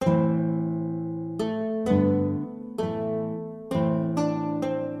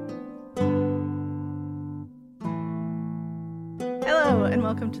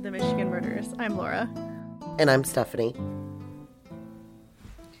welcome to the Michigan Murders. I'm Laura. And I'm Stephanie.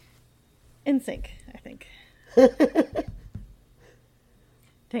 In sync, I think.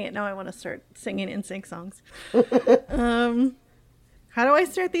 Dang it, now I want to start singing In Sync songs. How do I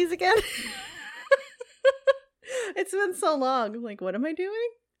start these again? It's been so long. Like, what am I doing?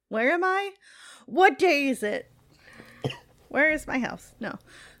 Where am I? What day is it? Where is my house? No.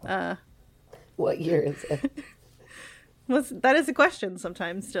 What year is it? That is a question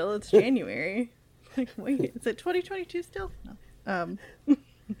sometimes still. It's January. Like, wait, is it 2022 still? No.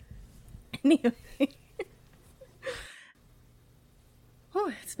 Anyway.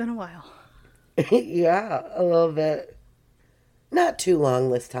 Oh, it's been a while. Yeah, a little bit. Not too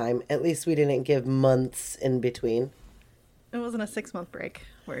long this time. At least we didn't give months in between. It wasn't a 6-month break.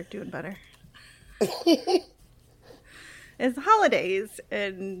 We're doing better. It's holidays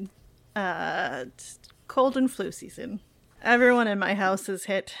and cold and flu season. Everyone in my house is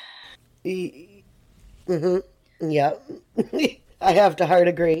hit. Mm-hmm. Yep. I have to hard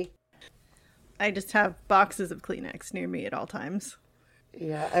agree. I just have boxes of Kleenex near me at all times.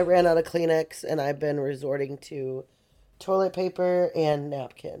 Yeah, I ran out of Kleenex and I've been resorting to toilet paper and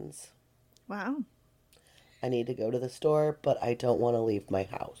napkins. Wow. I need to go to the store, but I don't want to leave my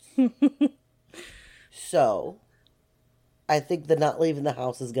house. So, I think the not leaving the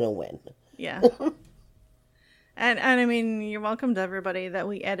house is going to win. Yeah. And I mean, you're welcome to everybody that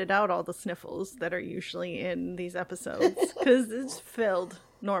we edit out all the sniffles that are usually in these episodes. Because it's filled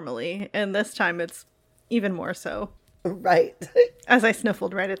normally. And this time it's even more so. Right. As I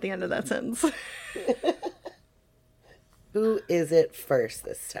sniffled right at the end of that sentence. Who is it first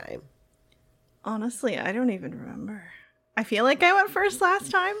this time? Honestly, I don't even remember. I feel like I went first last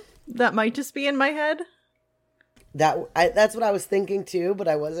time. That might just be in my head. That's what I was thinking too, but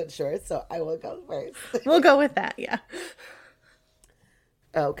I wasn't sure, so I will go first. We'll go with that, yeah.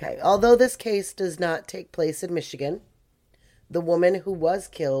 Okay. Although this case does not take place in Michigan, the woman who was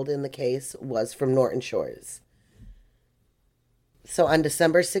killed in the case was from Norton Shores. So on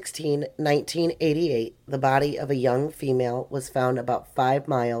December 16, 1988, the body of a young female was found about 5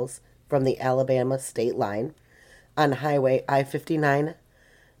 miles from the Alabama state line on Highway I-59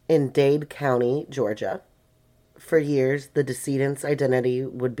 in Dade County, Georgia. For years, the decedent's identity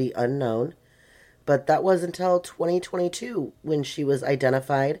would be unknown, but that was until 2022 when she was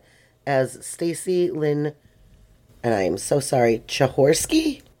identified as Stacy Lynn, and I am so sorry,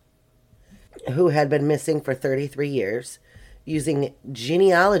 Chahorsky, who had been missing for 33 years using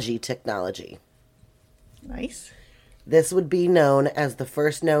genealogy technology. Nice. This would be known as the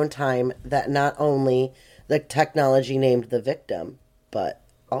first known time that not only the technology named the victim, but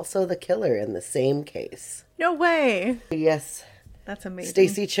also the killer in the same case. No way. Yes. That's amazing.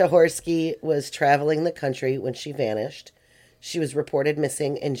 Stacy Chahorsky was traveling the country when she vanished. She was reported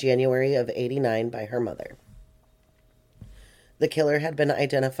missing in January of '89 by her mother. The killer had been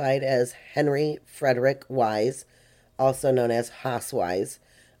identified as Henry Frederick Wise, also known as Haas Wise,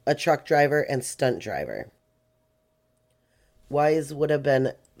 a truck driver and stunt driver. Wise would have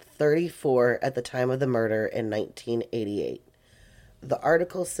been 34 at the time of the murder in 1988. The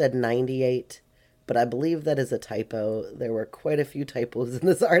article said 98, but I believe that is a typo. There were quite a few typos in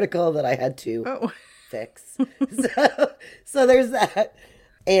this article that I had to fix. So there's that.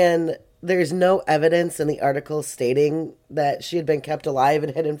 And there's no evidence in the article stating that she had been kept alive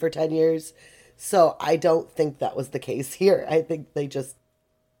and hidden for 10 years. So I don't think that was the case here. I think they just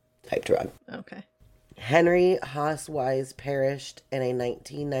typed wrong. Okay. Henry Haas Wise perished in a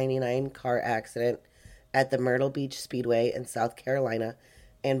 1999 car accident at the Myrtle Beach Speedway in South Carolina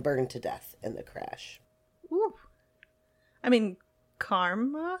and burned to death in the crash. Ooh. I mean,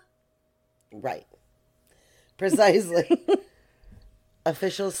 karma? Right. Precisely.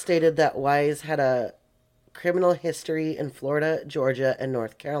 Officials stated that Wise had a criminal history in Florida, Georgia, and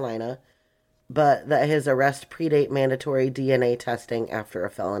North Carolina, but that his arrest predate mandatory DNA testing after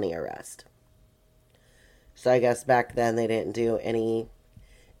a felony arrest. So I guess back then they didn't do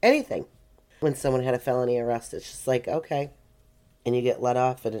anything. When someone had a felony arrest, it's just like, okay. And you get let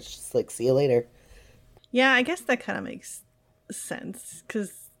off, and it's just like, see you later. Yeah, I guess that kind of makes sense,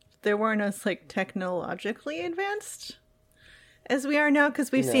 because they weren't as, like, technologically advanced as we are now,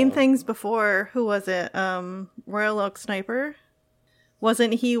 because we've seen things before. Who was it? Royal Oak Sniper?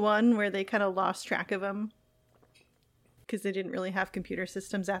 Wasn't he one where they kind of lost track of him? Because they didn't really have computer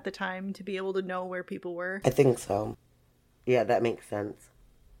systems at the time to be able to know where people were. I think so. Yeah, that makes sense.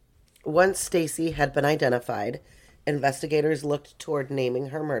 Once Stacy had been identified, investigators looked toward naming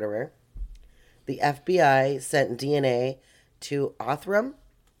her murderer. The FBI sent DNA to Othram,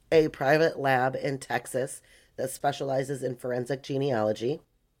 a private lab in Texas that specializes in forensic genealogy.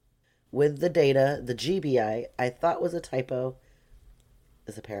 with the data, the GBI, I thought was a typo,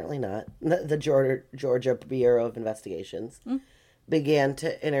 is apparently not. The Georgia Bureau of Investigations began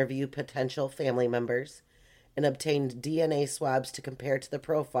to interview potential family members and obtained DNA swabs to compare to the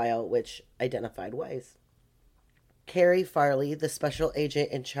profile, which identified Wise. Carrie Farley, the special agent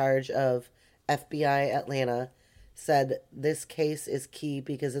in charge of FBI Atlanta, said this case is key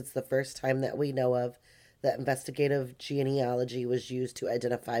because it's the first time that we know of that investigative genealogy was used to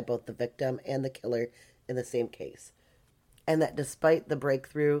identify both the victim and the killer in the same case. And that despite the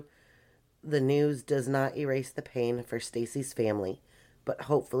breakthrough, the news does not erase the pain for Stacy's family, but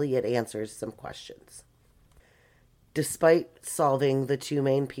hopefully it answers some questions. Despite solving the two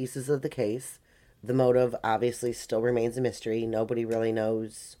main pieces of the case, the motive obviously still remains a mystery. Nobody really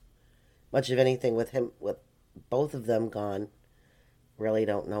knows much of anything with both of them gone. Really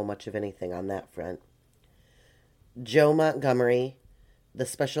don't know much of anything on that front. Joe Montgomery, the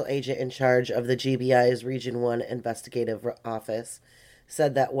special agent in charge of the GBI's Region 1 investigative office,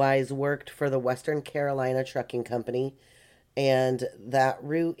 said that Wise worked for the Western Carolina Trucking Company, and that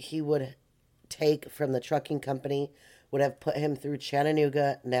route he would take from the trucking company would have put him through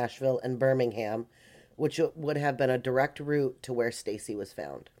Chattanooga, Nashville, and Birmingham, which would have been a direct route to where Stacy was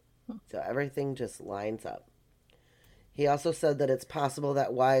found. So everything just lines up. He also said that it's possible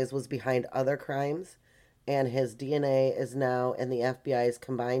that Wise was behind other crimes, and his DNA is now in the FBI's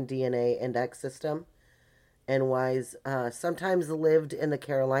combined DNA index system. And Wise sometimes lived in the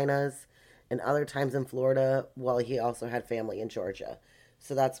Carolinas and other times in Florida, while he also had family in Georgia.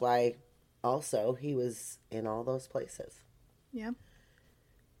 So that's why also he was in all those places. Yeah.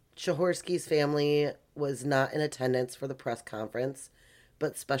 Chahorski's family was not in attendance for the press conference,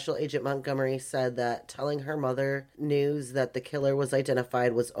 but Special Agent Montgomery said that telling her mother news that the killer was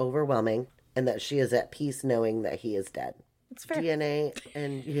identified was overwhelming and that she is at peace knowing that he is dead. That's fair. DNA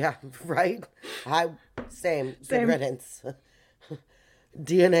and, yeah, right? Same. Good riddance.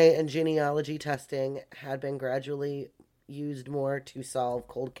 DNA and genealogy testing had been gradually used more to solve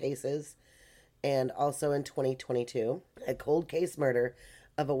cold cases. And also in 2022, a cold case murder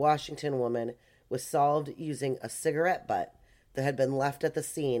of a Washington woman was solved using a cigarette butt that had been left at the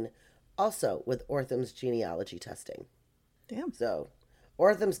scene, also with Ortham's genealogy testing. Damn. So,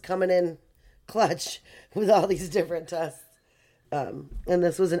 Ortham's coming in clutch with all these different tests. And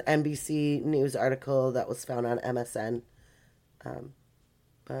this was an NBC News article that was found on MSN.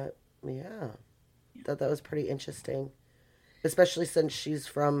 But, yeah, thought that was pretty interesting. Especially since she's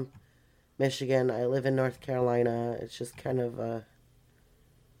from Michigan. I live in North Carolina. It's just kind of a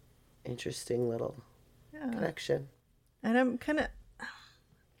interesting little connection. And I'm kind of...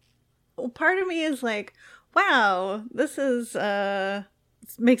 Well, part of me is like, wow, this is...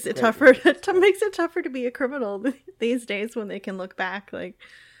 makes it tougher to be a criminal these days when they can look back. Like,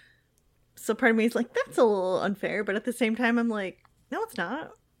 so part of me is like, that's a little unfair, but at the same time I'm like, no, it's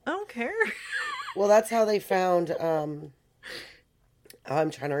not. I don't care. Well, that's how they found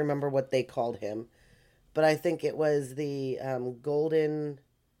I'm trying to remember what they called him, but I think it was the Golden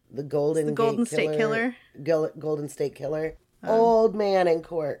State Killer. Golden State Killer. Old man in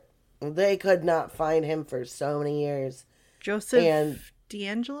court. They could not find him for so many years. Joseph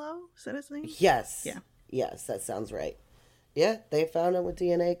D'Angelo? Is that his name? Yes. Yeah. Yes, that sounds right. Yeah, they found him with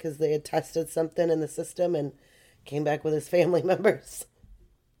DNA because they had tested something in the system and came back with his family members.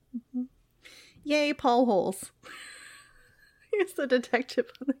 Mm-hmm. Yay, Paul Holes. He's the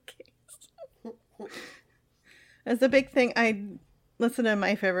detective on the case. As a big thing, I listened to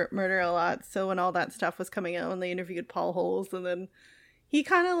My Favorite Murder a lot, so when all that stuff was coming out, when they interviewed Paul Holes, and then he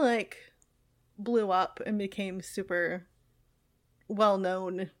kind of like blew up and became super well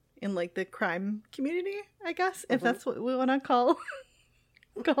known in like the crime community, I guess, if that's what we want to call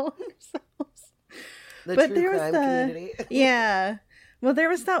ourselves. The true crime community. Yeah. Well, there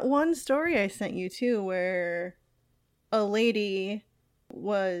was that one story I sent you too, where a lady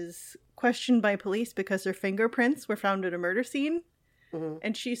was questioned by police because her fingerprints were found at a murder scene. Mm-hmm.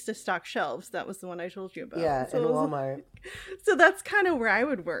 And she used to stock shelves. That was the one I told you about. Yeah, in Walmart. So that's kind of where I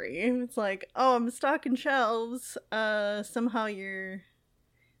would worry. It's like, oh, I'm stocking shelves. Somehow your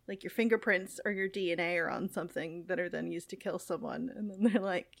fingerprints or your DNA are on something that are then used to kill someone. And then they're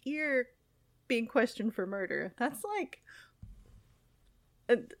like, you're being questioned for murder. That's like,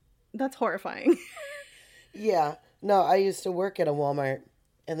 that's horrifying. Yeah. No, I used to work at a Walmart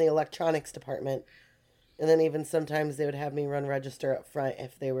in the electronics department. And then even sometimes they would have me run register up front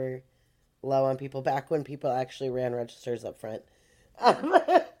if they were low on people, back when people actually ran registers up front.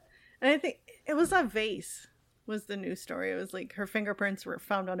 And I think it was a vase was the news story. It was like her fingerprints were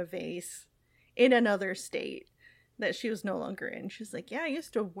found on a vase in another state. that she was no longer in. She's like, yeah, I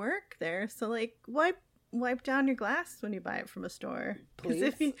used to work there, so like wipe down your glass when you buy it from a store.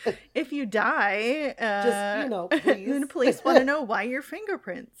 Because if you die, just please. then the police want to know why your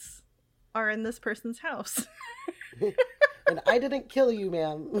fingerprints are in this person's house. And I didn't kill you,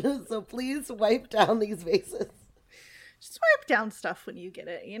 ma'am. So please wipe down these vases. Just wipe down stuff when you get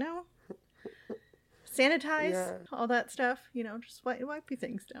it, Sanitize, all that stuff, just wipe your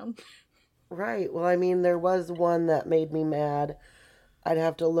things down. Right. Well, I mean, there was one that made me mad. I'd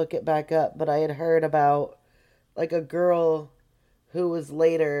have to look it back up, but I had heard about like a girl who was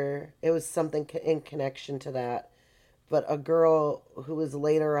later, it was something in connection to that, but a girl who was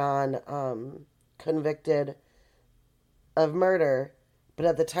later on convicted of murder, but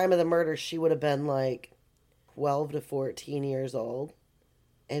at the time of the murder, she would have been like 12 to 14 years old,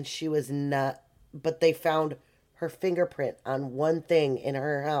 and she was not, but they found her fingerprint on one thing in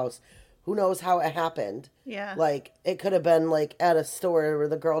her house. Who knows how it happened? Yeah. Like, it could have been, like, at a store where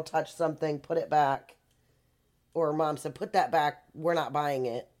the girl touched something, put it back. Or her mom said, put that back, we're not buying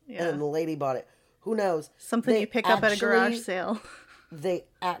it. Yeah. And then the lady bought it. Who knows? Something you pick up at a garage sale. They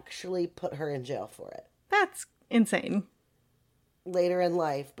actually put her in jail for it. That's insane. Later in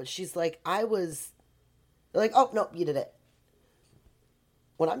life. But she's like, I was... They're like, oh, no, you did it.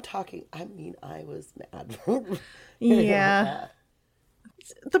 When I'm talking, I mean, I was mad. Yeah.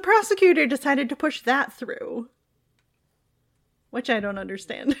 The prosecutor decided to push that through, which I don't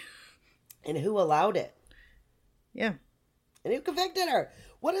understand. And who allowed it? Yeah. And who convicted her?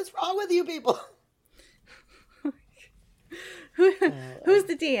 What is wrong with you people? Who's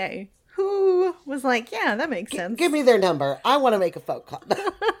the DA? Who was like, yeah, that makes sense. Give me their number. I want to make a phone call.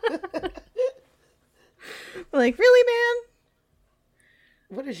 Like, really,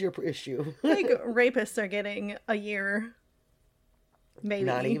 man? What is your issue? Like, rapists are getting a year. Maybe.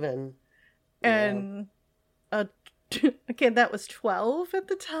 Not even. And a kid that was 12 at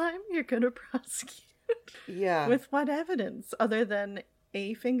the time, you're going to prosecute. Yeah. With what evidence other than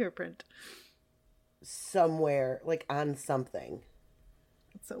a fingerprint? Somewhere, like on something.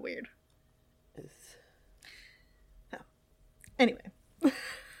 It's so weird. Oh. Anyway.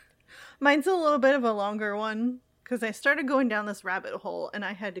 Mine's a little bit of a longer one because I started going down this rabbit hole and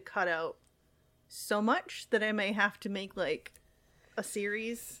I had to cut out so much that I may have to make like a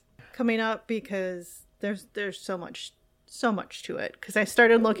series coming up because there's so much to it. Because I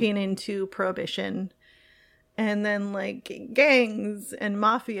started looking into Prohibition and then like gangs and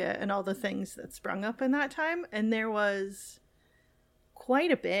mafia and all the things that sprung up in that time, and there was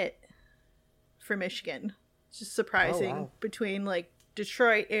quite a bit for Michigan. It's just surprising. Oh, wow. Between like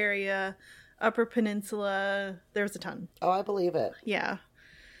Detroit area, Upper Peninsula, there was a ton. Oh, I believe it. Yeah.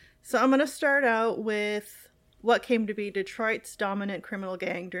 So I'm going to start out with what came to be Detroit's dominant criminal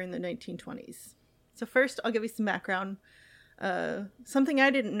gang during the 1920s. So first, I'll give you some background. Something I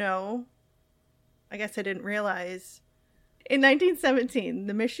didn't know, I guess I didn't realize. In 1917,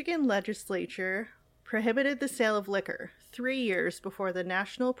 the Michigan legislature prohibited the sale of liquor 3 years before the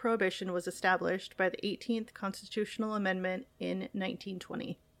national prohibition was established by the 18th Constitutional Amendment in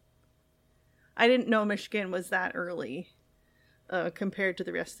 1920. I didn't know Michigan was that early compared to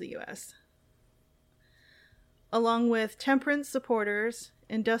the rest of the U.S. Along with temperance supporters,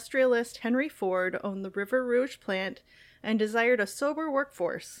 industrialist Henry Ford owned the River Rouge plant and desired a sober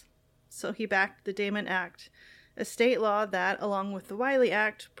workforce. So he backed the Damon Act, a state law that, along with the Wiley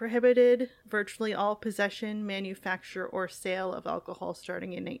Act, prohibited virtually all possession, manufacture, or sale of alcohol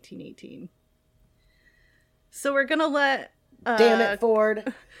starting in 1918. So we're going to let... Damn it,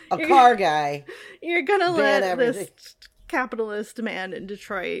 Ford. A car guy. You're going to let this capitalist man in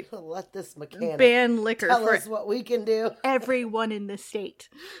Detroit let this mechanic ban liquor tell for us what we can do. Everyone in the state.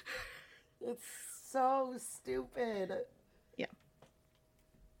 It's so stupid. Yeah.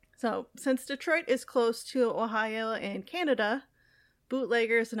 So, since Detroit is close to Ohio and Canada,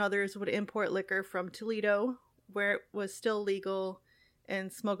 bootleggers and others would import liquor from Toledo, where it was still legal,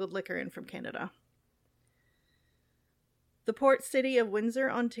 and smuggled liquor in from Canada. The port city of Windsor,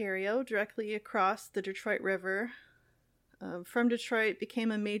 Ontario, directly across the Detroit River, from Detroit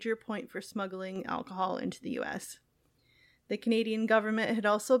became a major point for smuggling alcohol into the U.S. The Canadian government had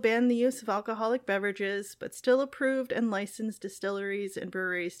also banned the use of alcoholic beverages, but still approved and licensed distilleries and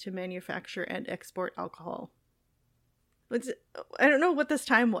breweries to manufacture and export alcohol. I don't know what this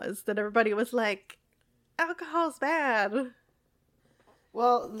time was that everybody was like, alcohol's bad.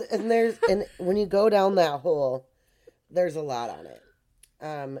 Well, and when you go down that hole, there's a lot on it.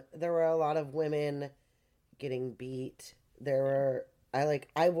 There were a lot of women getting beat.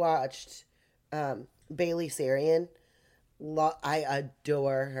 I watched Bailey Sarian. I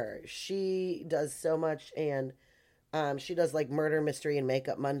adore her. She does so much, and She does like murder mystery and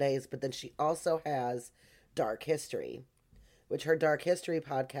makeup Mondays, but then she also has Dark History, which her Dark History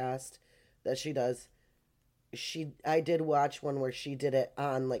podcast that she does, I did watch one where she did it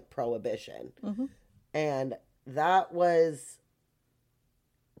on like Prohibition. Mm-hmm. And that was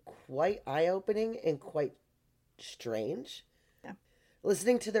quite eye-opening and quite strange. Yeah.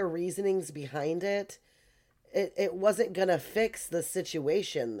 Listening to their reasonings behind it, it wasn't gonna fix the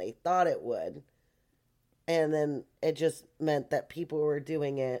situation they thought it would. And then it just meant that people were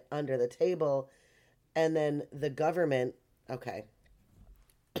doing it under the table. And then the government, okay.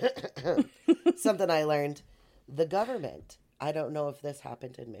 Something I learned. The government, I don't know if this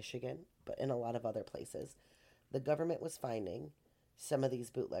happened in Michigan, but in a lot of other places, the government was finding some of these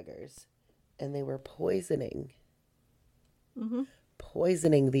bootleggers, and they were poisoning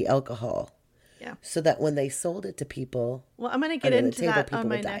the alcohol. Yeah. So that when they sold it to people, well, I'm going to get into that on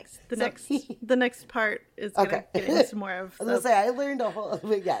my the next part is going to get into more of. I was gonna say I learned a whole.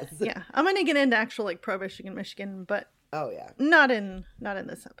 Yes. Yeah, I'm going to get into actual like prohibition in Michigan, but not in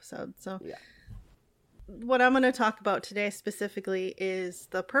this episode. So yeah. What I'm going to talk about today specifically is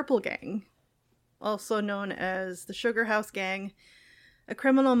the Purple Gang, also known as the Sugar House Gang, a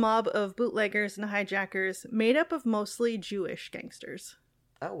criminal mob of bootleggers and hijackers made up of mostly Jewish gangsters.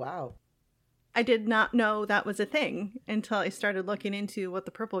 Oh, wow. I did not know that was a thing until I started looking into what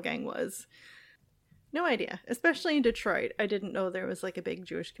the Purple Gang was. No idea. Especially in Detroit, I didn't know there was like a big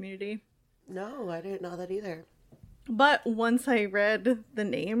Jewish community. No, I didn't know that either. But once I read the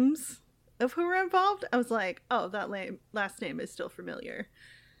names of who were involved, I was like, oh, that last name is still familiar.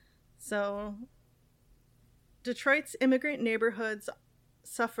 So, Detroit's immigrant neighborhoods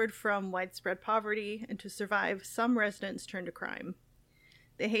suffered from widespread poverty, and to survive, some residents turned to crime.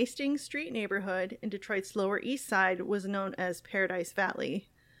 The Hastings Street neighborhood in Detroit's Lower East Side was known as Paradise Valley.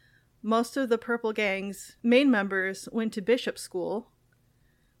 Most of the Purple Gang's main members went to Bishop School,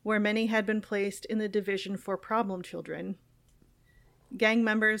 where many had been placed in the division for problem children. Gang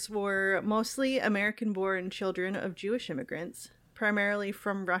members were mostly American-born children of Jewish immigrants, primarily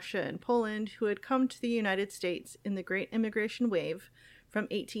from Russia and Poland, who had come to the United States in the Great Immigration Wave from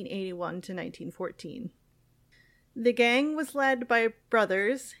 1881 to 1914. The gang was led by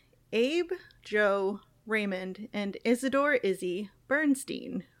brothers Abe, Joe, Raymond, and Isidore Izzy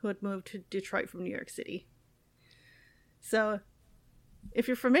Bernstein, who had moved to Detroit from New York City. So, if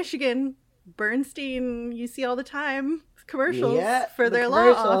you're from Michigan, Bernstein, you see all the time commercials for their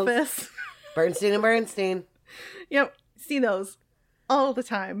law office. Bernstein and Bernstein. Yep, see those all the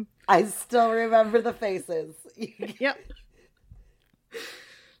time. I still remember the faces. Yep.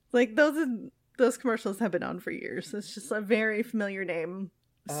 Like those commercials have been on for years. It's just a very familiar name.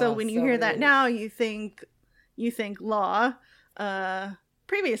 So when you hear that now, you think law.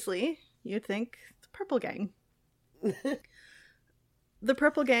 Previously, you'd think the Purple Gang. The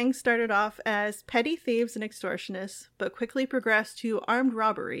Purple Gang started off as petty thieves and extortionists, but quickly progressed to armed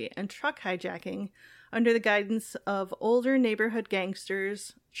robbery and truck hijacking under the guidance of older neighborhood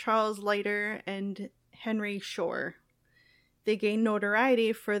gangsters Charles Leiter and Henry Shore. They gained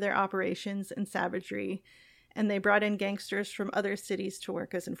notoriety for their operations and savagery, and they brought in gangsters from other cities to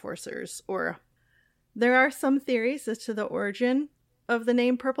work as enforcers. Or there are some theories as to the origin of the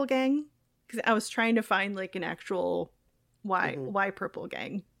name Purple Gang, because I was trying to find like an actual why Purple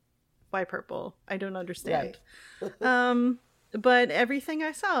Gang, why purple? I don't understand. Right. But everything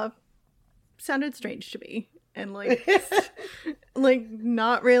I saw sounded strange to me and like like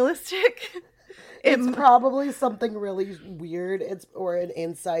not realistic. It's probably something really weird. Or an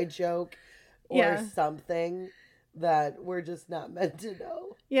inside joke or something that we're just not meant to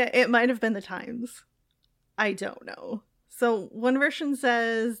know. Yeah, it might have been the times. I don't know. So one version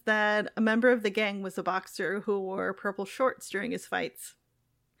says that a member of the gang was a boxer who wore purple shorts during his fights.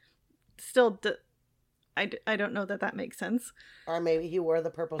 Still, I don't know that makes sense. Or maybe he wore the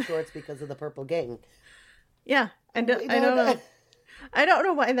purple shorts because of the Purple Gang. Yeah, I don't know. I don't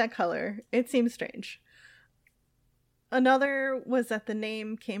know why that color. It seems strange. Another was that the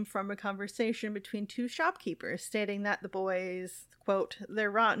name came from a conversation between two shopkeepers stating that the boys, quote,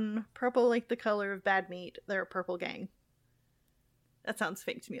 "They're rotten, purple like the color of bad meat, they're a purple gang." That sounds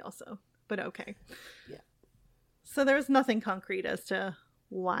fake to me also, but okay. Yeah. So there was nothing concrete as to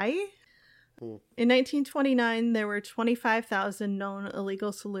why. In 1929, there were 25,000 known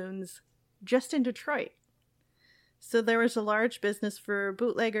illegal saloons just in Detroit. So there was a large business for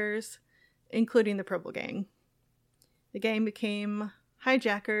bootleggers, including the Purple Gang. The gang became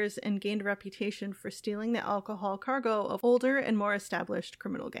hijackers and gained a reputation for stealing the alcohol cargo of older and more established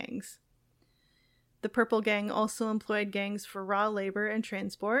criminal gangs. The Purple Gang also employed gangs for raw labor and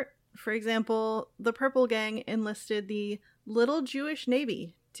transport, For example, the Purple Gang enlisted the Little Jewish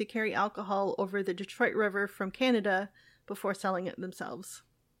Navy to carry alcohol over the Detroit River from Canada before selling it themselves.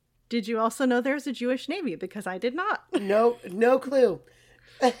 Did you also know there's a Jewish Navy? Because I did not. No clue.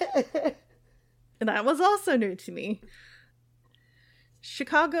 And that was also new to me.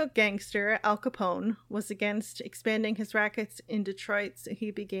 Chicago gangster Al Capone was against expanding his rackets in Detroit, so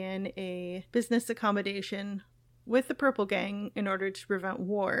he began a business accommodation with the Purple Gang in order to prevent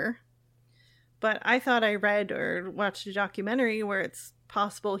war. But I thought I read or watched a documentary where it's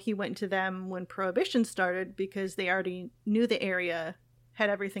possible he went to them when Prohibition started because they already knew the area, had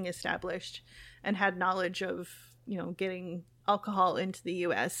everything established, and had knowledge of, getting alcohol into the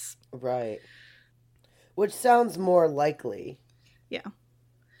U.S. Right. Which sounds more likely. Yeah.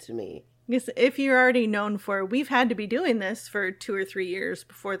 To me. Because if you're already known for, we've had to be doing this for 2 or 3 years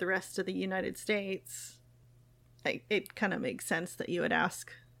before the rest of the United States, it kind of makes sense that you would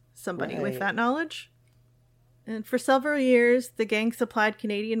ask somebody with that knowledge. And for several years, the gang supplied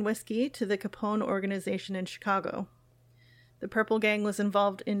Canadian whiskey to the Capone organization in Chicago. The Purple Gang was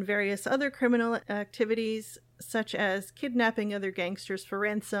involved in various other criminal activities, such as kidnapping other gangsters for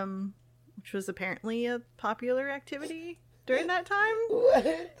ransom, which was apparently a popular activity during that time.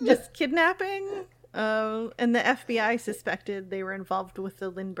 What? Just kidnapping. And the FBI suspected they were involved with the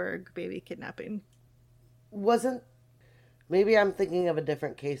Lindbergh baby kidnapping. Maybe I'm thinking of a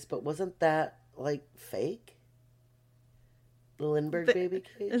different case, but wasn't that, fake? The Lindbergh baby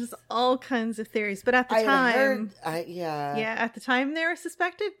case? There's all kinds of theories, but at the time... Yeah, at the time they were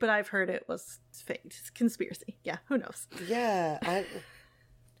suspected, but I've heard it was fake. It's conspiracy. Yeah, who knows? Yeah,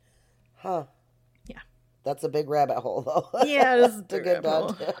 Huh. Yeah. That's a big rabbit hole, though. Yeah, it is a big get rabbit down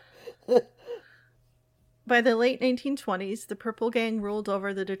hole. to. By the late 1920s, the Purple Gang ruled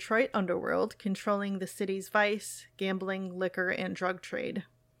over the Detroit underworld, controlling the city's vice, gambling, liquor, and drug trade.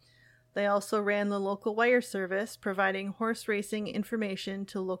 They also ran the local wire service, providing horse racing information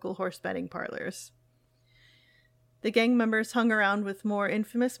to local horse betting parlors. The gang members hung around with more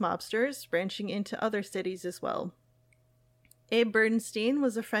infamous mobsters, branching into other cities as well. Abe Bernstein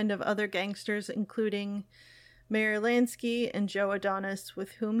was a friend of other gangsters, including Mayor Lansky and Joe Adonis,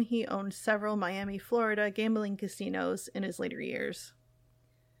 with whom he owned several Miami, Florida gambling casinos in his later years.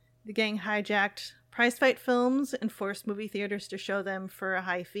 The gang hijacked prize-fight films and forced movie theaters to show them for a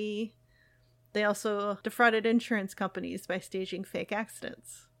high fee. They also defrauded insurance companies by staging fake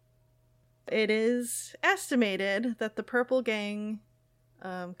accidents. It is estimated that the Purple Gang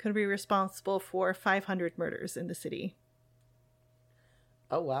could be responsible for 500 murders in the city.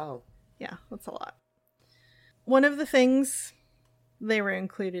 Oh, wow. Yeah, that's a lot. One of the things they were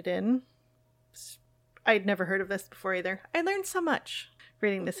included in, I'd never heard of this before either. I learned so much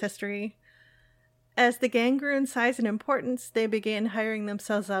reading this history. As the gang grew in size and importance, they began hiring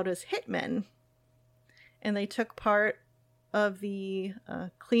themselves out as hitmen. And they took part of the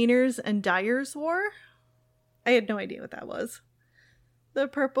Cleaners and Dyers War. I had no idea what that was. The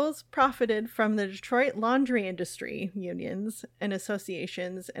Purples profited from the Detroit laundry industry unions and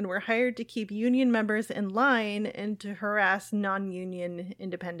associations and were hired to keep union members in line and to harass non-union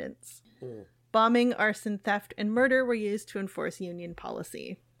independents. Bombing, arson, theft, and murder were used to enforce union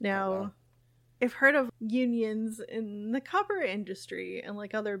policy. Now, I've heard of unions in the copper industry and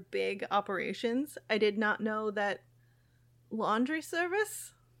other big operations. I did not know that laundry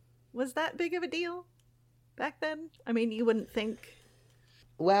service was that big of a deal back then. I mean, you wouldn't think...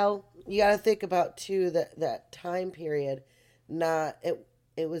 Well, you got to think about, too, that time period. It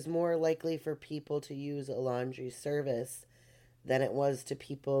was more likely for people to use a laundry service than it was to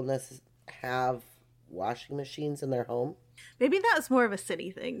people have washing machines in their home. Maybe that was more of a city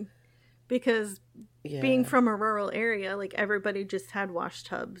thing. Because being from a rural area, everybody just had wash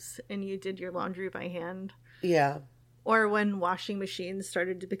tubs and you did your laundry by hand. Yeah. Or when washing machines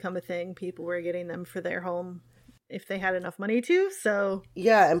started to become a thing, people were getting them for their home. If they had enough money to, so...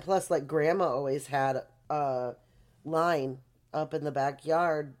 Yeah, and plus, Grandma always had a line up in the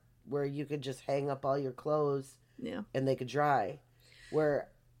backyard where you could just hang up all your clothes and they could dry. Where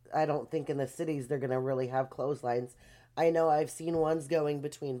I don't think in the cities they're going to really have clotheslines. I know I've seen ones going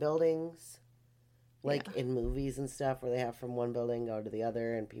between buildings, in movies and stuff, where they have from one building go to the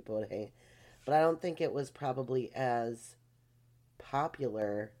other and people would hang. But I don't think it was probably as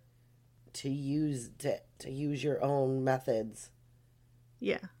popular to use your own methods.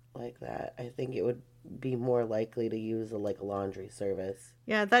 Yeah. Like that. I think it would be more likely to use a laundry service.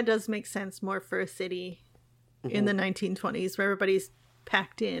 Yeah, that does make sense more for a city in the 1920s where everybody's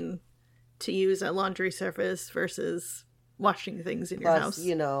packed in to use a laundry service versus washing things in your house.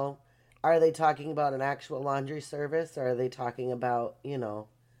 Are they talking about an actual laundry service or are they talking about,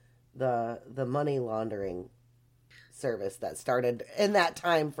 the money laundering service that started in that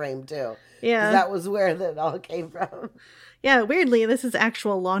time frame too. Yeah. 'Cause that was where that all came from. Yeah, weirdly, this is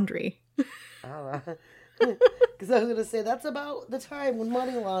actual laundry. Because I was going to say that's about the time when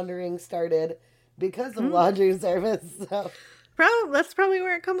money laundering started because of laundry service. So. That's probably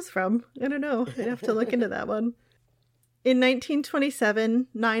where it comes from. I don't know. I'd have to look into that one. In 1927,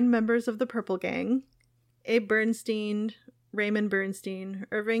 9 members of the Purple Gang, Abe Bernstein, Raymond Bernstein,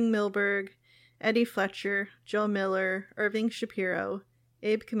 Irving Milberg, Eddie Fletcher, Joe Miller, Irving Shapiro,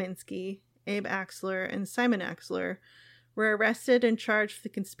 Abe Kaminsky, Abe Axler, and Simon Axler, were arrested and charged with the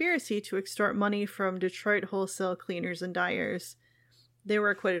conspiracy to extort money from Detroit wholesale cleaners and dyers. They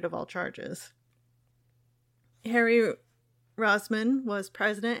were acquitted of all charges. Harry Rosman was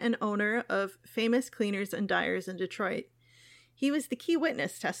president and owner of Famous Cleaners and Dyers in Detroit. He was the key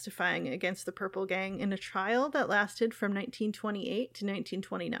witness testifying against the Purple Gang in a trial that lasted from 1928 to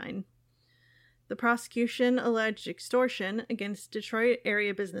 1929. The prosecution alleged extortion against Detroit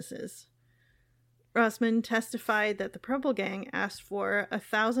area businesses. Rosman testified that the Purple Gang asked for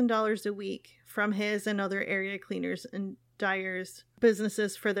 $1,000 a week from his and other area cleaners and dyers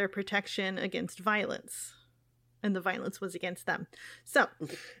businesses for their protection against violence. And the violence was against them. So,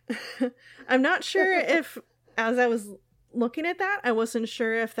 I'm not sure if, as I was looking at that, I wasn't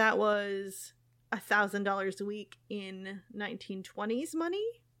sure if that was $1,000 a week in 1920s money,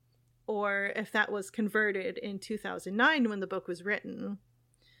 or if that was converted in 2009 when the book was written.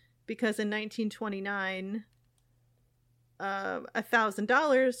 Because in 1929,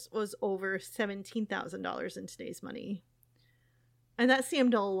 $1,000 was over $17,000 in today's money. And that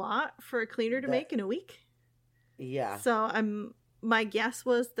seemed a lot for a cleaner to make in a week. Yeah. So my guess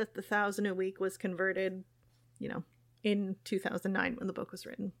was that the 1,000 a week was converted, in 2009 when the book was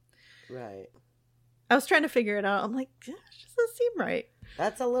written. Right. I was trying to figure it out. I'm like, it doesn't seem right.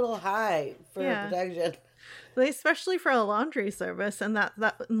 That's a little high for protection. Especially for a laundry service, and that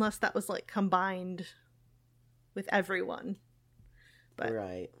unless that was like combined with everyone. But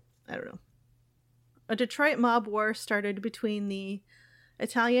right. I don't know. A Detroit mob war started between the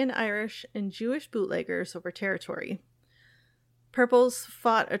Italian, Irish, and Jewish bootleggers over territory. Purples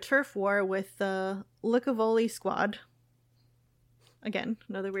fought a turf war with the Licavoli Squad. Again,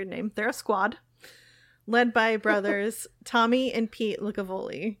 another weird name. They're a squad. Led by brothers Tommy and Pete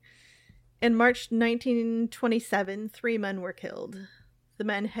Licavoli. In March 1927, 3 men were killed. The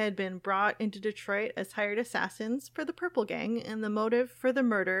men had been brought into Detroit as hired assassins for the Purple Gang, and the motive for the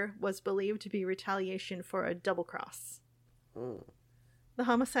murder was believed to be retaliation for a double cross. The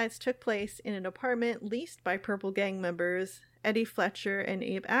homicides took place in an apartment leased by Purple Gang members Eddie Fletcher and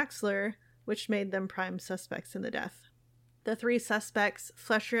Abe Axler, which made them prime suspects in the death. The 3 suspects,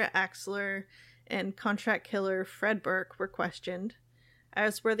 Fletcher, Axler, and contract killer Fred Burke, were questioned,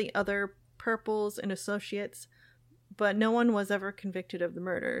 as were the other Purples and associates, but no one was ever convicted of the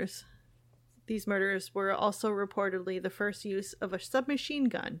murders. These murders were also reportedly the first use of a submachine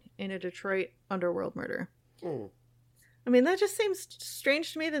gun in a Detroit underworld murder. I mean, that just seems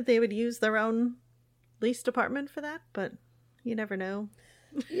strange to me that they would use their own police department for that, but you never know.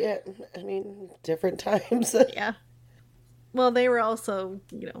 Yeah, I mean, different times. Yeah. Well, they were also,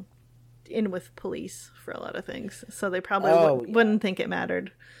 in with police for a lot of things, so they probably wouldn't think it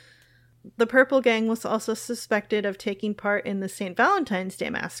mattered. The Purple Gang was also suspected of taking part in the St. Valentine's Day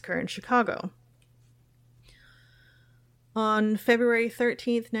Massacre in Chicago. On February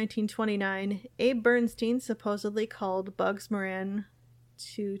 13th, 1929, Abe Bernstein supposedly called Bugs Moran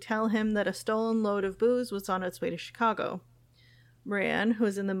to tell him that a stolen load of booze was on its way to Chicago. Moran, who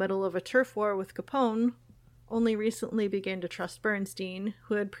was in the middle of a turf war with Capone, only recently began to trust Bernstein,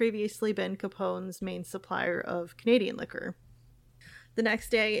 who had previously been Capone's main supplier of Canadian liquor. The next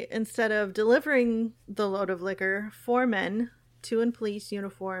day, instead of delivering the load of liquor, 4 men, 2 in police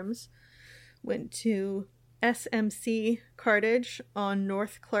uniforms, went to SMC Cartage on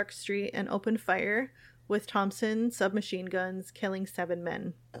North Clark Street and opened fire with Thompson submachine guns, killing 7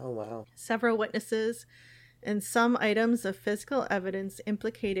 men. Oh, wow. Several witnesses and some items of physical evidence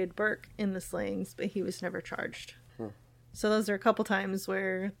implicated Burke in the slayings, but he was never charged. So those are a couple times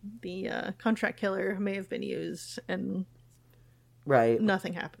where the contract killer may have been used and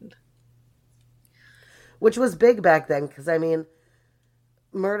nothing happened. Which was big back then, because, I mean,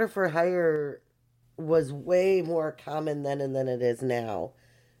 murder for hire was way more common then than it is now,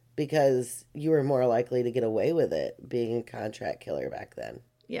 because you were more likely to get away with it being a contract killer back then.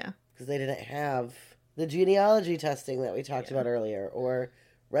 Yeah. Because they didn't have the genealogy testing that we talked about earlier, or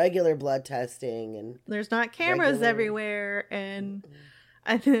regular blood testing, and there's not cameras everywhere, and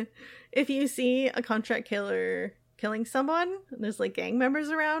if you see a contract killer killing someone, and there's like gang members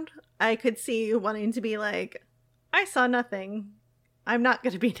around, I could see you wanting to be like, I saw nothing. I'm not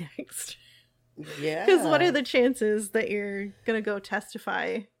going to be next. Yeah. Because what are the chances that you're going to go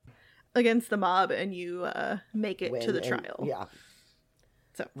testify against the mob and you make it to the trial? Yeah.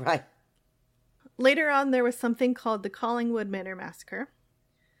 So right. Later on, there was something called the Collingwood Manor Massacre.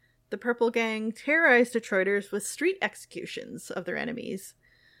 The Purple Gang terrorized Detroiters with street executions of their enemies.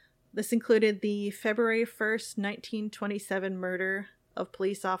 This included the February 1st, 1927 murder of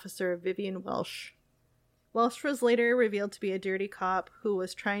police officer Vivian Welsh. Welsh was later revealed to be a dirty cop who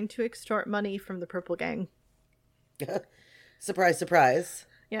was trying to extort money from the Purple Gang. Surprise, surprise.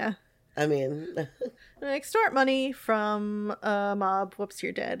 Yeah. I mean... extort money from a mob. Whoops,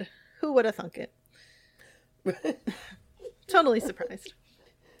 you're dead. Who would have thunk it? Totally surprised.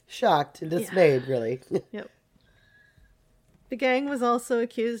 Shocked and dismayed, really. Yep. The gang was also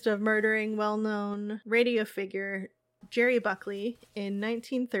accused of murdering well-known radio figure Jerry Buckley in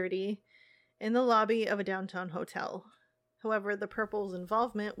 1930 in the lobby of a downtown hotel. However, the Purple's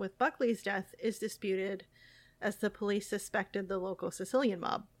involvement with Buckley's death is disputed, as the police suspected the local Sicilian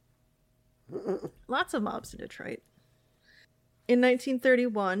mob. Lots of mobs in Detroit. In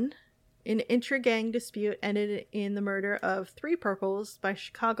 1931, an intra-gang dispute ended in the murder of 3 Purples by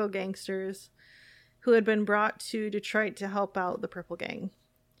Chicago gangsters who had been brought to Detroit to help out the Purple Gang.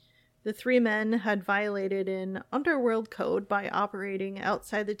 The 3 men had violated an underworld code by operating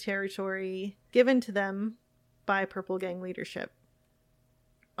outside the territory given to them by Purple Gang leadership.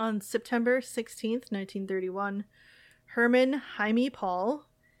 On September 16th, 1931, Herman Jaime Paul,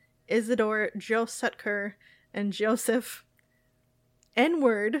 Isidore Joe Sutker, and Joseph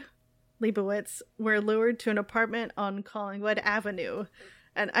N-Word Leibowitz were lured to an apartment on Collingwood Avenue.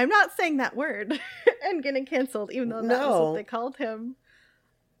 And I'm not saying that word and getting canceled, even though that was what they called him.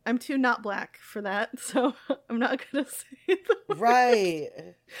 I'm too not black for that, so I'm not going to say the word. Right.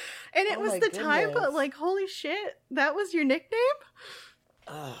 And it was the time, but like, holy shit, that was your nickname?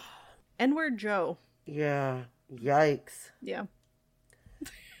 N-word Joe. Yeah. Yikes. Yeah.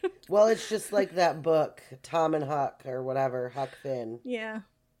 Well, it's just like that book, Tom and Huck, or whatever, Huck Finn. Yeah.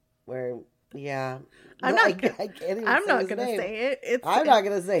 Where, yeah. I'm not going to say it. I'm not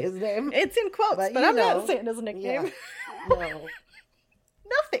going to say his name. It's in quotes, but I'm not saying his nickname. Yeah. No.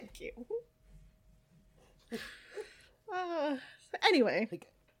 No, thank you. Anyway.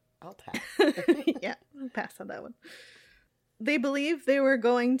 I'll pass. Yeah, I'll pass on that one. They believed they were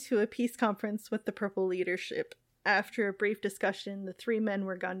going to a peace conference with the Purple leadership. After a brief discussion, the 3 men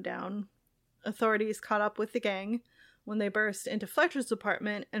were gunned down. Authorities caught up with the gang when they burst into Fletcher's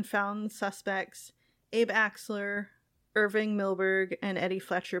apartment and found suspects Abe Axler, Irving Milberg, and Eddie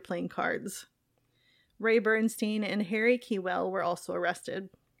Fletcher playing cards. Ray Bernstein and Harry Keywell were also arrested.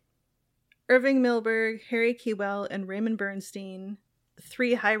 Irving Milberg, Harry Keywell, and Raymond Bernstein,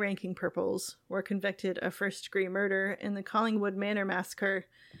 3 high-ranking Purples, were convicted of first-degree murder in the Collingwood Manor Massacre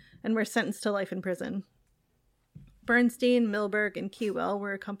and were sentenced to life in prison. Bernstein, Milberg, and Keywell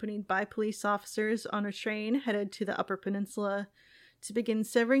were accompanied by police officers on a train headed to the Upper Peninsula to begin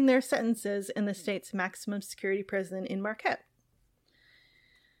serving their sentences in the state's maximum security prison in Marquette.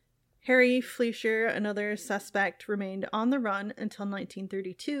 Harry Fleischer, another suspect, remained on the run until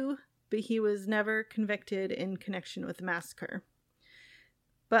 1932, but he was never convicted in connection with the massacre.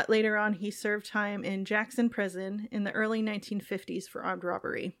 But later on, he served time in Jackson Prison in the early 1950s for armed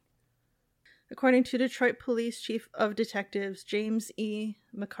robbery. According to Detroit Police Chief of Detectives James E.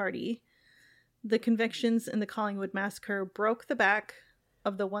 McCarty, the convictions in the Collingwood Massacre broke the back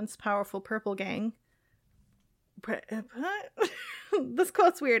of the once powerful Purple Gang. This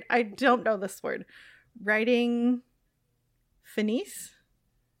quote's weird. I don't know this word. Writing finis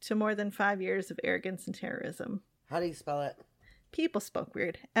to more than 5 years of arrogance and terrorism. How do you spell it? People spoke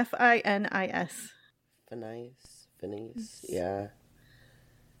weird. Finis. Finis. Yeah.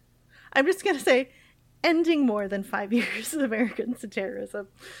 I'm just going to say ending more than 5 years of arrogance and terrorism.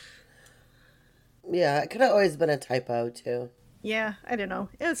 Yeah, it could have always been a typo, too. Yeah, I don't know.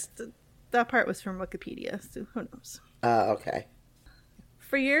 That part was from Wikipedia, so who knows? Okay.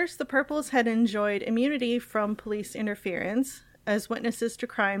 For years, the Purples had enjoyed immunity from police interference, as witnesses to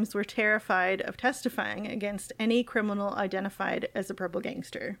crimes were terrified of testifying against any criminal identified as a Purple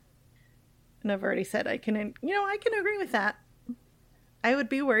gangster. And I've already said I can agree with that. I would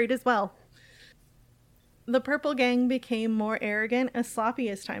be worried as well. The Purple Gang became more arrogant and sloppy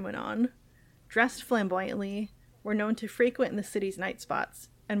as time went on, dressed flamboyantly, were known to frequent the city's night spots,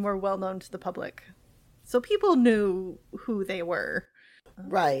 and were well known to the public. So people knew who they were.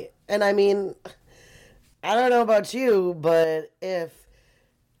 Right. And I mean, I don't know about you, but if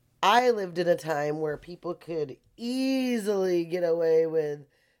I lived in a time where people could easily get away with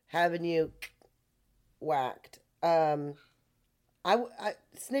having you whacked. Snitches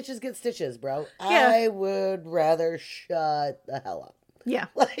get stitches, bro. Yeah. I would rather shut the hell up. Yeah.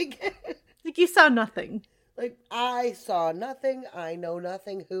 Like you saw nothing. Like, I saw nothing. I know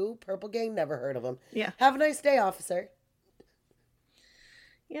nothing. Who? Purple Gang? Never heard of them. Yeah. Have a nice day, officer.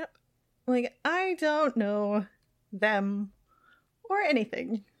 Yep. Like, I don't know them or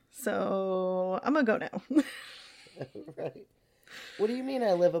anything. So, I'm gonna go now. Right. What do you mean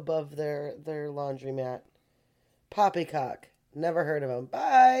I live above their laundromat? Poppycock. Never heard of them.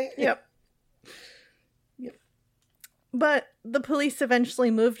 Bye. Yep. But the police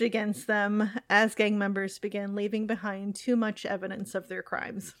eventually moved against them as gang members began leaving behind too much evidence of their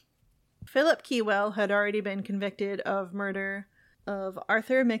crimes. Philip Keywell had already been convicted of murder of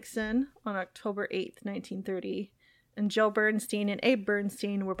Arthur Mixon on October 8th, 1930, and Joe Bernstein and Abe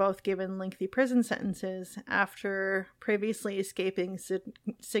Bernstein were both given lengthy prison sentences after previously escaping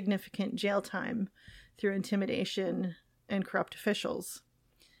significant jail time through intimidation and corrupt officials.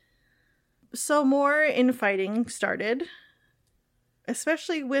 So more infighting started,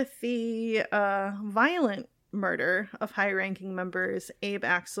 especially with the violent murder of high-ranking members Abe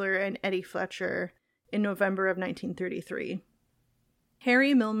Axler and Eddie Fletcher in November of 1933.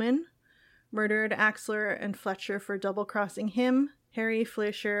 Harry Millman murdered Axler and Fletcher for double-crossing him, Harry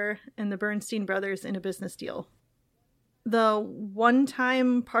Fleischer, and the Bernstein brothers in a business deal. The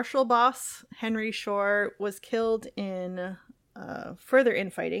one-time partial boss, Henry Shore, was killed in further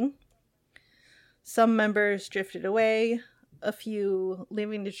infighting. Some members drifted away, a few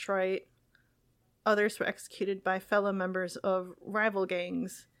leaving Detroit. Others were executed by fellow members of rival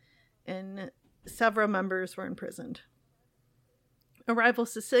gangs, and several members were imprisoned. A rival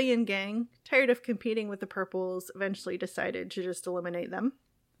Sicilian gang, tired of competing with the Purples, eventually decided to just eliminate them.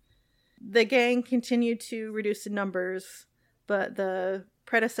 The gang continued to reduce in numbers, but the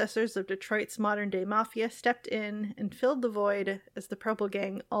predecessors of Detroit's modern-day mafia stepped in and filled the void as the Purple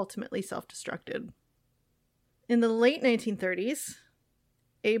Gang ultimately self-destructed. In the late 1930s,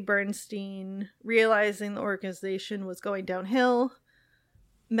 Abe Bernstein, realizing the organization was going downhill,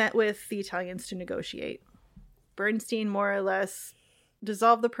 met with the Italians to negotiate. Bernstein more or less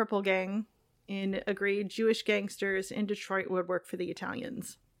dissolved the Purple Gang and agreed Jewish gangsters in Detroit would work for the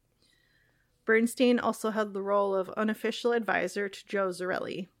Italians. Bernstein also held the role of unofficial advisor to Joe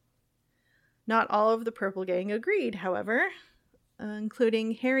Zarelli. Not all of the Purple Gang agreed, however,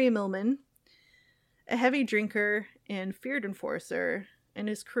 including Harry Millman, a heavy drinker and feared enforcer, and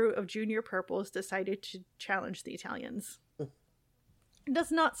his crew of junior Purples decided to challenge the Italians. It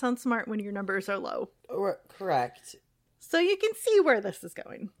does not sound smart when your numbers are low. Correct. So you can see where this is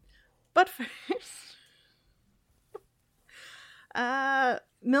going. But first,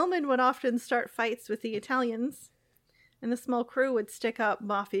 Millman would often start fights with the Italians, and the small crew would stick up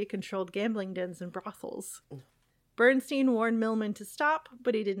mafia-controlled gambling dens and brothels. Bernstein warned Millman to stop,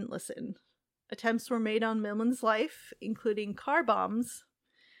 but he didn't listen. Attempts were made on Millman's life, including car bombs,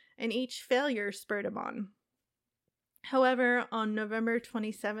 and each failure spurred him on. However, on November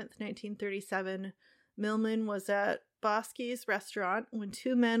 27th, 1937, Millman was at Bosky's restaurant when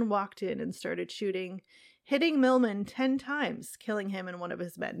two men walked in and started shooting, hitting Millman 10 times, killing him and one of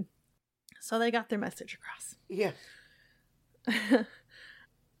his men. So they got their message across. Yeah.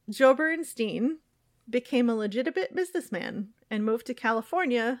 Joe Bernstein became a legitimate businessman and moved to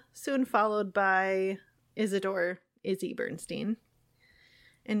California, soon followed by Isidore Izzy Bernstein.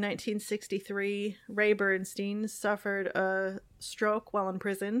 In 1963, Ray Bernstein suffered a stroke while in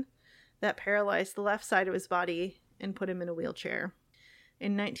prison that paralyzed the left side of his body and put him in a wheelchair.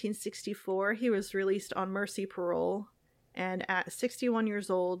 In 1964, he was released on mercy parole, and at 61 years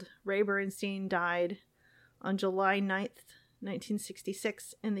old, Ray Bernstein died on July 9th,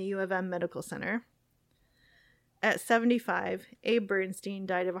 1966 in the U of M Medical Center. At 75, Abe Bernstein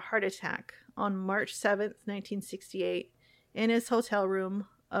died of a heart attack on March 7th, 1968, in his hotel room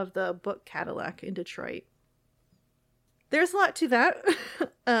of the Book Cadillac in Detroit. There's a lot to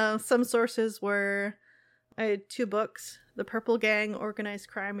that. Some sources were, I had two books, The Purple Gang, Organized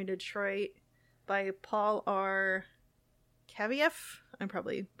Crime in Detroit by Paul R. Kavieff. I'm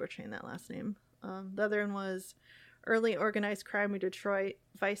probably butchering that last name. The other one was Early Organized Crime in Detroit,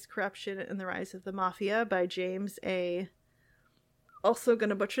 Vice, Corruption, and the Rise of the Mafia by James A. Also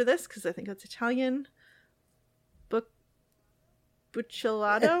gonna butcher this because I think it's Italian.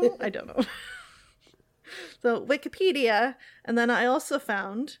 Buccellato? I don't know. So Wikipedia, and then I also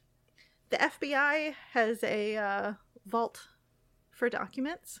found the FBI has a vault for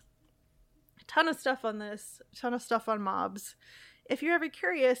documents. A ton of stuff on this, a ton of stuff on mobs. if you're ever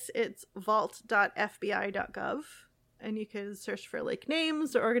curious, it's vault.fbi.gov, and you can search for like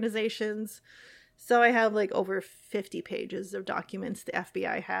names or organizations. So I have like over 50 pages of documents the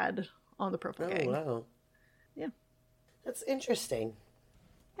FBI had on the Purple Gang. Oh, wow. Yeah. That's interesting.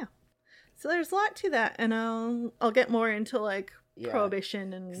 Yeah. So there's a lot to that, and I'll get more into like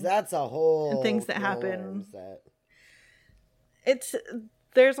Prohibition and that's a whole and things that happen. That...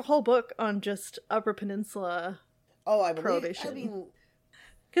 There's a whole book on just Upper Peninsula. Oh, I believe. Prohibition. I mean,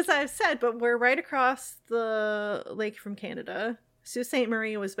 because I've said, but we're right across the lake from Canada. Sault Ste.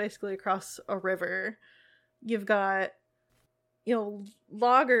 Marie was basically across a river. You've got,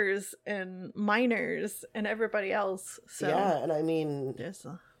 loggers and miners and everybody else. So yeah, and I mean,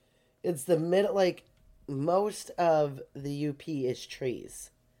 it's the middle. Like most of the UP is trees,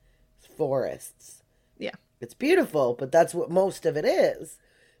 forests. Yeah, it's beautiful, but that's what most of it is.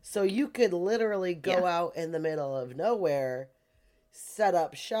 So you could literally go out in the middle of nowhere, set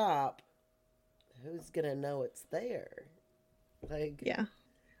up shop. Who's gonna know it's there? Like, yeah,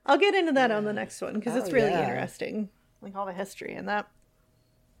 I'll get into that on the next one because it's really interesting, like all the history and that.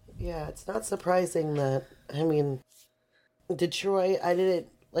 Yeah, it's not surprising that. I mean, Detroit. I didn't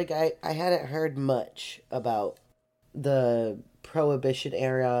I hadn't heard much about the Prohibition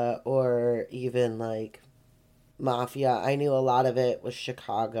era or even like Mafia. I knew a lot of it was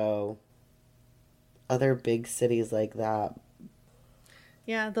Chicago, other big cities like that.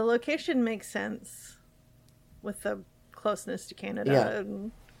 Yeah, the location makes sense with the closeness to Canada. Yeah.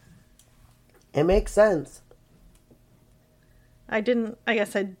 It makes sense.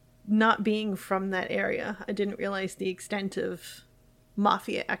 Not being from that area, I didn't realize the extent of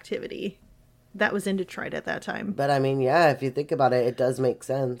mafia activity that was in Detroit at that time. But I mean, yeah, if you think about it, it does make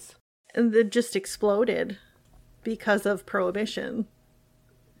sense. And it just exploded because of Prohibition.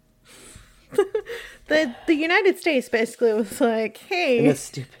 The United States basically was like, hey,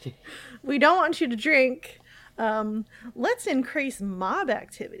 we don't want you to drink. Let's increase mob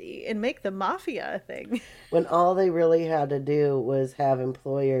activity and make the mafia a thing. When all they really had to do was have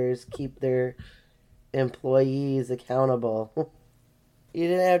employers keep their employees accountable. You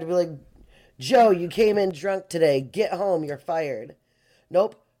didn't have to be like, Joe, you came in drunk today. Get home. You're fired.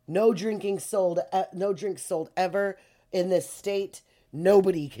 Nope. No drinks sold ever in this state.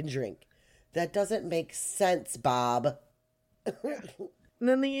 Nobody can drink. That doesn't make sense, Bob. And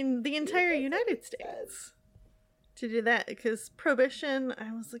then the entire United States to do that, because Prohibition,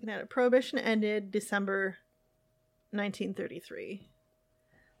 I was looking at it, Prohibition ended December 1933.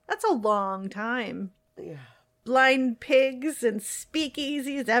 That's a long time. Yeah. Blind pigs and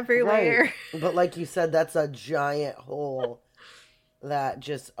speakeasies everywhere. Right. But like you said, that's a giant hole that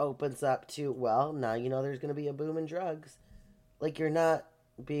just opens up to, well, now you know there's going to be a boom in drugs. Like, you're not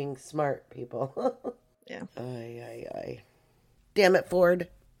being smart, people. Yeah. Ay. Damn it, Ford.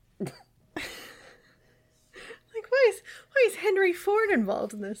 Why is Henry Ford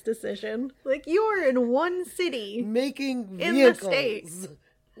involved in this decision? Like, you're in one city. Making vehicles. In the States.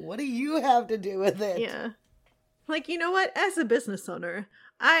 What do you have to do with it? Yeah. Like, you know what? As a business owner,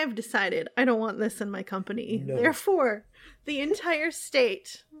 I've decided I don't want this in my company. No. Therefore, the entire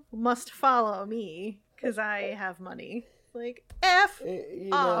state must follow me because I have money. Like, F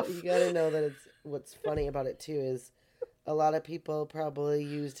off. You gotta know that what's funny about it, too, is a lot of people probably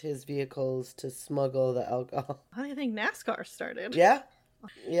used his vehicles to smuggle the alcohol. How do you think NASCAR started? Yeah.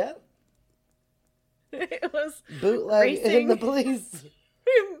 It was bootleg in the police.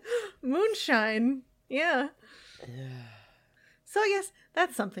 Moonshine. Yeah. So I guess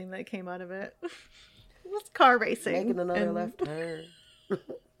that's something that came out of it. What's car racing? Making another left turn.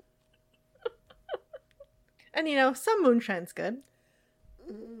 And some moonshine's good.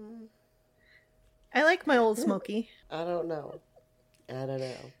 I like my Old Smoky. I don't know.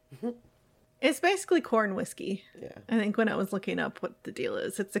 It's basically corn whiskey. Yeah. I think when I was looking up what the deal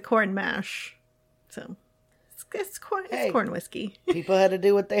is, it's a corn mash. So it's corn whiskey. People had to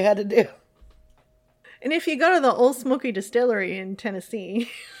do what they had to do. And if you go to the Old Smoky Distillery in Tennessee,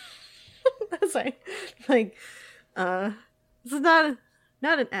 that's like this is not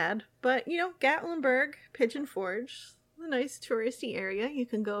an ad, but Gatlinburg, Pigeon Forge, a nice touristy area. You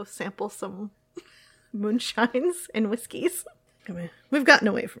can go sample some moonshines and whiskeys. We've gotten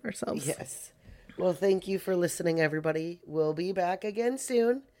away from ourselves. Yes. Well, thank you for listening, everybody. We'll be back again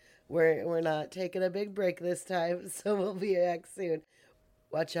soon. We're not taking a big break this time, so we'll be back soon.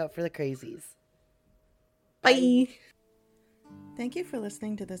 Watch out for the crazies. Bye. Thank you for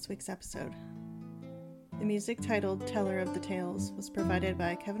listening to this week's episode. The music titled Teller of the Tales was provided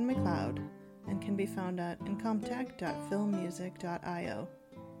by Kevin MacLeod and can be found at incomptech.filmmusic.io.